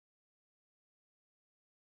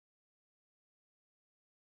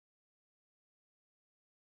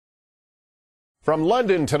From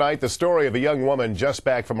London tonight, the story of a young woman just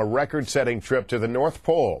back from a record-setting trip to the North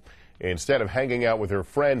Pole. Instead of hanging out with her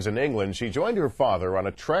friends in England, she joined her father on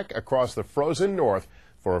a trek across the frozen north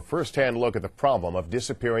for a first-hand look at the problem of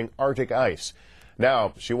disappearing Arctic ice.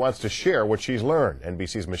 Now, she wants to share what she's learned.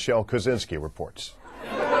 NBC's Michelle Kosinski reports.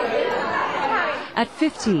 At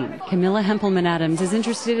 15, Camilla Hempleman Adams is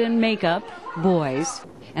interested in makeup, boys,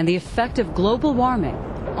 and the effect of global warming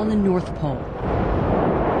on the North Pole.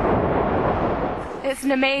 It's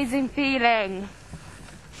an amazing feeling.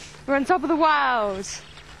 We're on top of the world.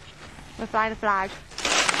 We're flying a flag.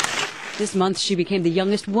 This month, she became the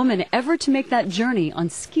youngest woman ever to make that journey on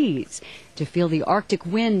skis, to feel the Arctic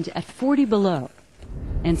wind at 40 below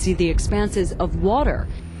and see the expanses of water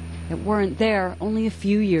that weren't there only a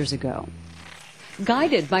few years ago.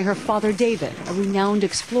 Guided by her father, David, a renowned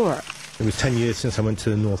explorer. It was 10 years since I went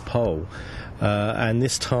to the North Pole, and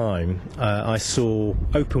this time I saw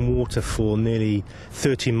open water for nearly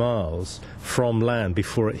 30 miles from land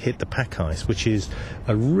before it hit the pack ice, which is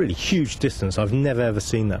a really huge distance. I've never ever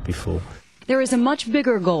seen that before. There is a much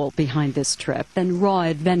bigger goal behind this trip than raw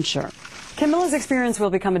adventure. Camilla's experience will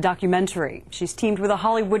become a documentary. She's teamed with a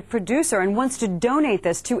Hollywood producer and wants to donate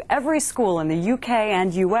this to every school in the UK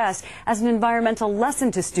and US as an environmental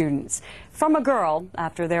lesson to students. From a girl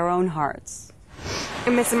after their own hearts.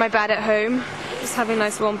 I'm missing my bed at home, just having a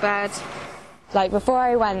nice warm bed. Like before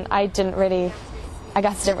I went, I didn't really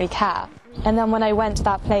care. And then when I went to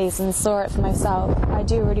that place and saw it for myself, I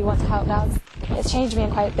do really want to help now. It's changed me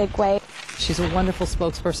in quite a big way. She's a wonderful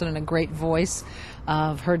spokesperson and a great voice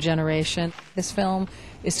of her generation. This film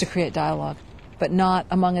is to create dialogue, but not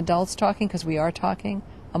among adults talking, because we are talking,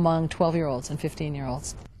 among 12-year-olds and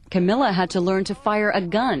 15-year-olds. Camilla had to learn to fire a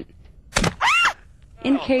gun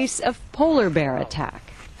in case of polar bear attack.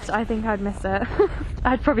 So I think I'd miss it.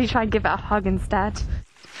 I'd probably try and give it a hug instead.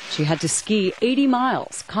 She had to ski 80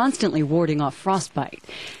 miles, constantly warding off frostbite.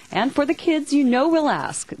 And for the kids you know will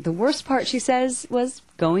ask, the worst part, she says, was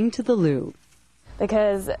going to the loo.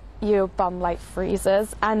 Because your bum like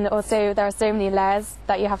freezes, and also there are so many layers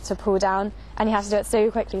that you have to pull down, and you have to do it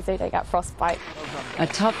so quickly so you don't get frostbite. A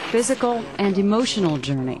tough physical and emotional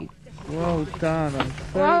journey. Well done. I'm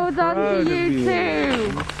so well done proud to you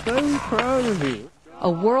of too. I'm so proud of you. A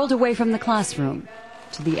world away from the classroom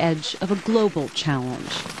to the edge of a global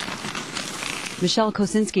challenge. Michelle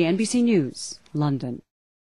Kosinski, NBC News, London.